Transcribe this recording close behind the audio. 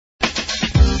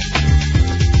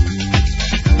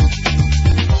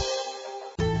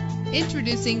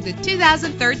Introducing the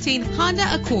 2013 Honda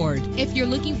Accord. If you're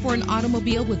looking for an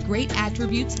automobile with great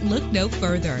attributes, look no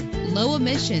further. Low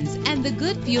emissions and the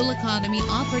good fuel economy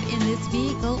offered in this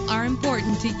vehicle are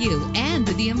important to you and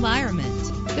the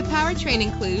environment. The powertrain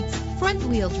includes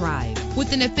front-wheel drive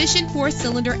with an efficient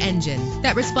 4-cylinder engine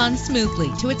that responds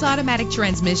smoothly to its automatic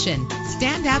transmission.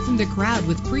 Stand out from the crowd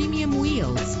with premium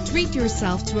wheels. Treat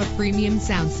yourself to a premium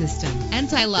sound system.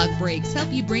 Anti-lock brakes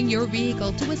help you bring your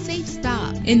vehicle to a safe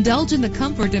stop. Indulge in the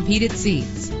comfort of heated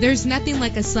seats. There's nothing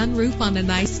like a sunroof on a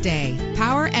nice day.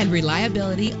 Power and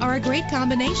reliability are a great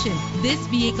combination. This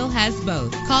vehicle has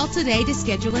both. Call today to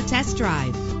schedule a test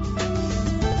drive.